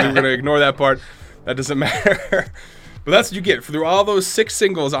matter. We're going to ignore that part. That doesn't matter. But that's what you get. Through all those 6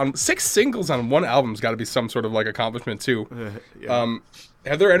 singles on one album's got to be some sort of like accomplishment too.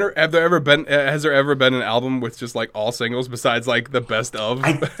 Has there ever been an album with just like all singles besides like the best of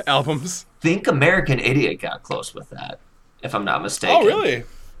albums? Think American Idiot got close with that, if I'm not mistaken. Oh, really? Okay.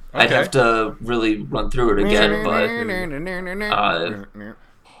 I'd have to really run through it again, but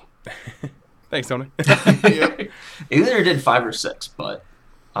thanks, Tony. Either did 5 or 6, but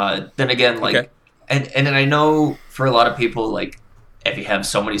then again, like, Okay. and then I know for a lot of people, like, if you have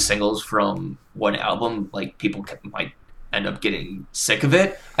so many singles from one album, like people might end up getting sick of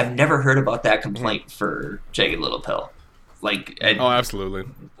it. I've never heard about that complaint for Jagged Little Pill. Like, Oh, absolutely.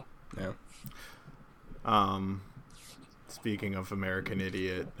 Yeah. Speaking of American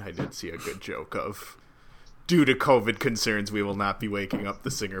Idiot, I did see a good joke of, due to COVID concerns, we will not be waking up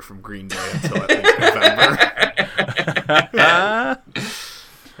the singer from Green Day until at least November.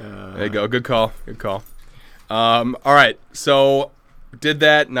 There you go. Good call. Good call. All right. So did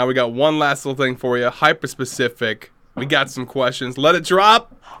that. Now we got one last little thing for you. Hyper specific. We got some questions. Let it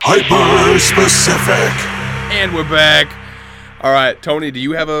drop. Hyper specific. And we're back. All right, Tony, do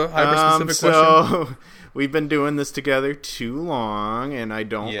you have a hyper specific question? We've been doing this together too long, and I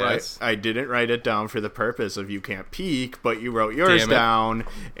Yes. didn't write it down for the purpose of you can't peek, but you wrote yours Damn it. down,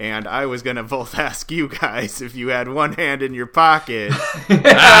 and I was gonna both ask you guys if you had one hand in your pocket. Fuck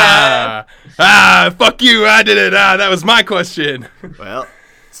you. I did it. That was my question. Well,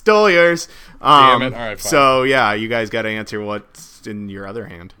 stole yours. Damn it. All right, fine. So yeah, you guys got to answer what's in your other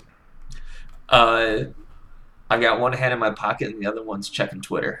hand. I got one hand in my pocket and the other one's checking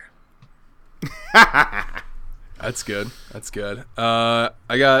Twitter. That's good. That's good. I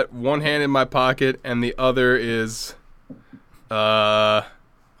got one hand in my pocket, and the other is, oh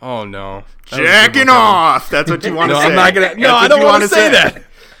no, That was a good Jacking one, Kevin. off. That's what you want to No, say. I'm not gonna. No, That's I what don't you want wanna to say that.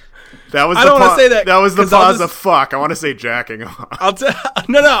 That was I the don't wanna say that, That was the 'cause I'll pause just- of fuck. I want to say jacking off. I'll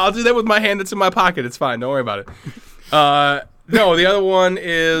I'll do that with my hand that's in my pocket. It's fine. Don't worry about it. No, the other one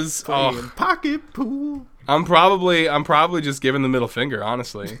is. Oh, Pocket pool. I'm probably just giving the middle finger.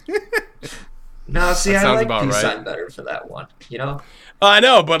 Honestly, No, see, That I sounds like about Peace right. Sign better for that one. You know, I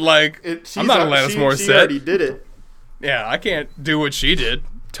know, but like, She's I'm not Alanis She Morissette. already did it. Yeah, I can't do what she did.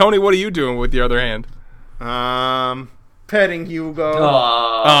 Tony, what are you doing with your other hand? Petting Hugo.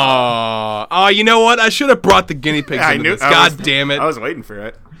 Oh, you know what? I should have brought the guinea pigs I into knew. this. God damn it! I was waiting for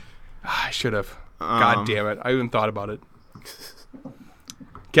it. I should have. God damn it! I even thought about it.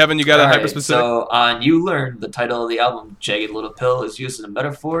 Kevin, you got a All right, hyper specific? So on You Learn, the title of the album, Jagged Little Pill, is used as a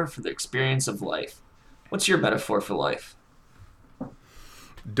metaphor for the experience of life. What's your metaphor for life?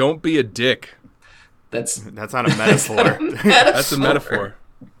 Don't be a dick. That's That's not a metaphor. That's a metaphor.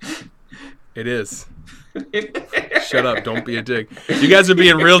 It is. Shut up. Don't be a dick. You guys are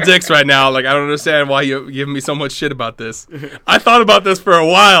being real dicks right now. Like, I don't understand why you're giving me so much shit about this. I thought about this for a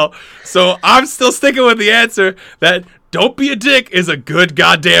while, so I'm still sticking with the answer that don't be a dick is a good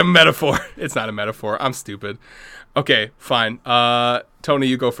goddamn metaphor. It's not a metaphor. I'm stupid. Okay, fine. Tony,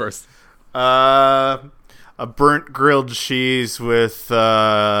 you go first. A burnt grilled cheese with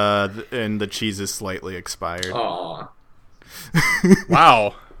and the cheese is slightly expired. Aw.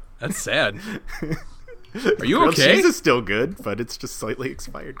 Wow. That's sad. Are you Grilled okay? cheese is still good, but it's just slightly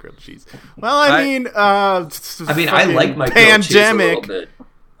expired grilled cheese. Well, I mean, I like my grilled cheese a pandemic. little bit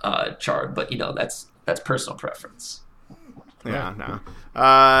charred, but you know that's personal preference. Yeah, no.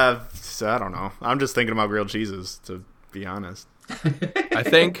 So I don't know. I'm just thinking about grilled cheeses, to be honest. I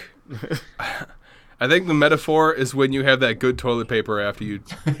think the metaphor is when you have that good toilet paper after you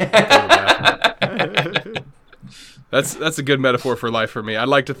go to the bathroom. That's a good metaphor for life for me. I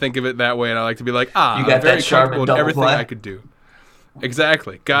like to think of it that way, and I like to be like, You I'm got very that Charmin comfortable in double everything play? I could do.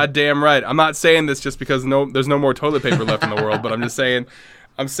 Exactly. Goddamn right. I'm not saying this just because there's no more toilet paper left in the world, but I'm saying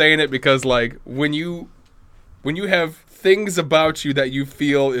it because like when you have things about you that you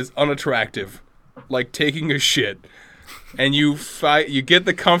feel is unattractive, like taking a shit, and you get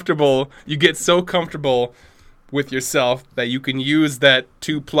so comfortable with yourself that you can use that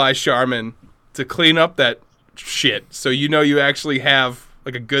 2-ply Charmin to clean up that shit. So you know you actually have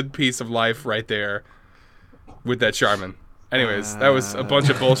like a good piece of life right there with that Charmin. Anyways, that was a bunch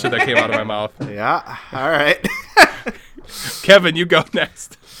of bullshit that came out of my mouth. Yeah, all right. Kevin, you go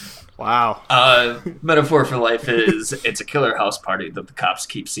next. Wow. Metaphor for life is it's a killer house party that the cops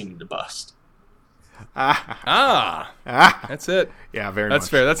keep seeming to bust. That's it. Yeah, very That's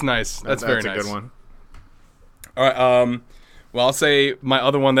much. fair. That's nice. That's very a nice. good one. All right. Well, I'll say my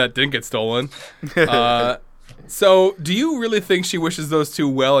other one that didn't get stolen. So, do you really think she wishes those two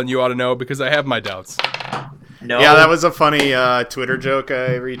well, and you ought to know? Because I have my doubts. No. Yeah, that was a funny Twitter joke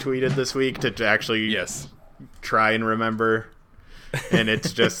I retweeted this week to actually Yes. try and remember. And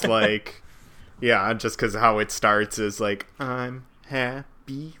it's just like, yeah, just because how it starts is like, I'm happy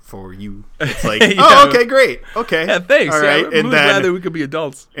happy for you. It's like, Yeah. oh, okay, great. Okay. Yeah, thanks. All Yeah, right. I'm And really glad that then, we could be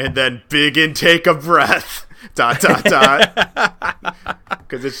adults. and then big intake of breath. ...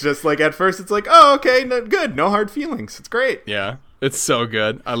 Because it's just like, at first, it's like, oh, okay, no, good. No hard feelings. It's great. Yeah, it's so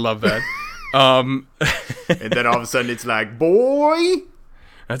good. I love that. And then all of a sudden, it's like, boy.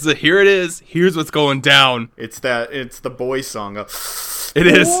 That's it. Here it is. Here's what's going down. It's the boy song. It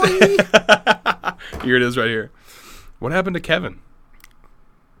is. Boy. Here it is right here. What happened to Kevin?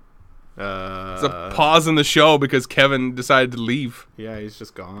 There's a pause in the show because Kevin decided to leave. Yeah, he's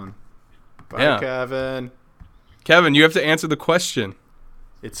just gone. Bye, Yeah. Kevin. Kevin, you have to answer the question.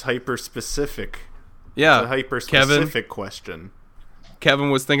 It's hyper-specific. Yeah. It's a hyper-specific question.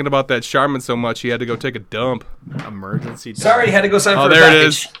 Kevin was thinking about that Charmin so much he had to go take a dump. Emergency. Sorry, had to go sign Oh, for a there it package.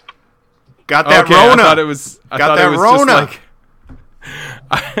 is. Got that Okay, Rona. I thought it was. I Got thought that it was Rona. Just like,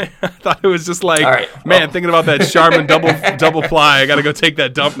 I thought it was just like, All right. man, Oh. thinking about that Charmin double ply. I got to go take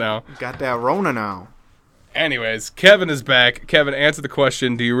that dump now. Got that Rona now. Anyways, Kevin is back. Kevin, answer the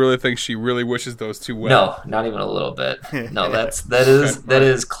question. Do you really think she really wishes those two well? No, not even a little bit. No, that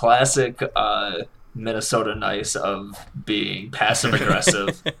is classic Minnesota nice of being passive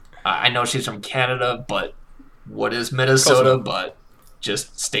aggressive. I know she's from Canada, but what is Minnesota but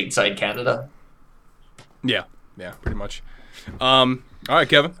just stateside Canada? Yeah, pretty much. All right,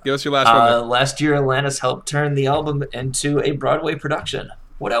 Kevin, give us your last one. then. Last year, Atlantis helped turn the album into a Broadway production.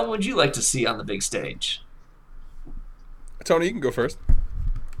 What album would you like to see on the big stage? Tony, you can go first.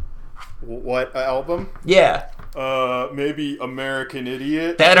 What album? Yeah, Maybe American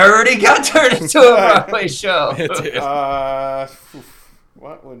Idiot. that already got turned into a Broadway show. It did.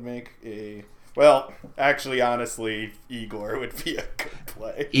 What would make a... Well, actually, honestly, Igor would be a good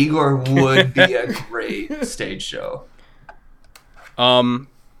play. Igor would be a great stage show.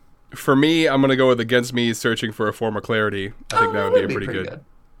 For me, I'm gonna go with Against Me, Searching for a Form of Clarity. I think that would be pretty good.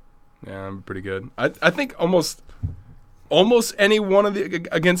 Yeah, I'm pretty good. I think almost any one of the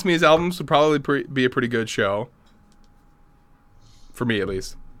Against Me's albums would probably be a pretty good show. For me, at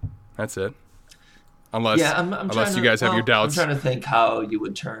least. That's it. Unless, Yeah, I'm unless trying you to- guys have your doubts. I'm trying to think how you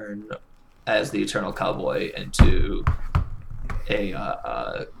would turn as the Eternal Cowboy into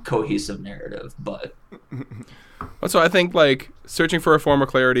a cohesive narrative, but So I think like Searching for a Form of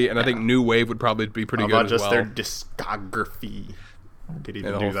Clarity, and I think New Wave would probably be pretty How good about as just well. their discography? Could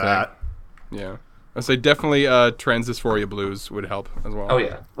even the do whole that. Yeah, I'd say definitely Transdysphoria Blues would help as well. oh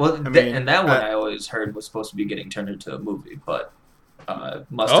yeah. Well, mean, and that one I always heard was supposed to be getting turned into a movie, but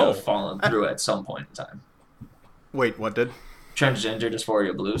must Oh. have fallen through at some point in time. Wait, what did? Transgender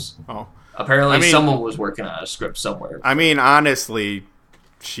Dysphoria Blues. Oh. Apparently, I mean- someone was working on a script somewhere. I mean, honestly,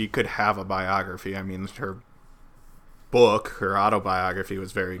 she could have a biography. I mean, her book, her autobiography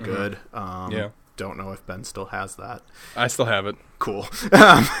was very good. Yeah. Don't know if Ben still has that. I still have it. Cool.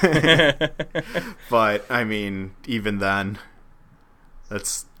 But, I mean, even then,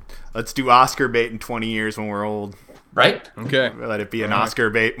 let's do Oscar bait in 20 years when we're old. Right? Okay. Let it be an Oscar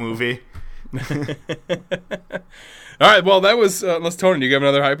bait movie. All right. Well, that was. Let's Tony. Do you have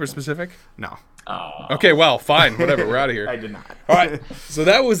another hyper specific? No, Okay. Well, fine. Whatever. We're out of here. I did not. All right. So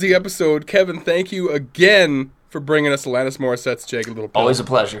that was the episode. Kevin, thank you again for bringing us Alanis Morissette's Jagged Little Pill. Always a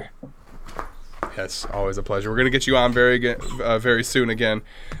pleasure. Yes, always a pleasure. We're going to get you on very soon again.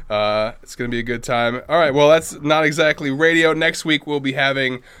 It's going to be a good time. All right, well, that's not exactly radio. Next week, we'll be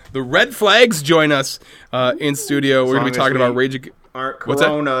having the Red Flags join us in studio. We're going to be talking about Rage Against... Aren't What's that?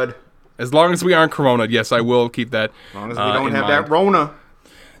 Corona'd. As long as we aren't Corona, yes, I will keep that As long as we don't in have mind. that Rona.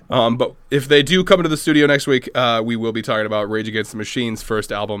 But if they do come into the studio next week, we will be talking about Rage Against the Machine's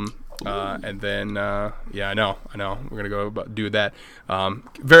first album. And then, yeah, I know. We're going to go do that.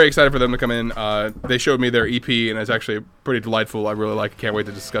 Very excited for them to come in. They showed me their EP, and it's actually pretty delightful. I really like it. Can't wait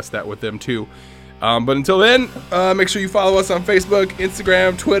to discuss that with them, too. But until then, make sure you follow us on Facebook,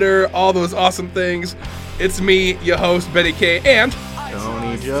 Instagram, Twitter, all those awesome things. It's me, your host, Benny K, and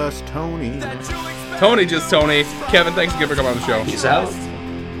Tony just Tony. Tony just Tony. Kevin, thanks again for coming on the show. Peace out.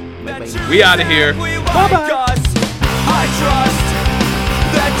 We out of here. Bye-bye.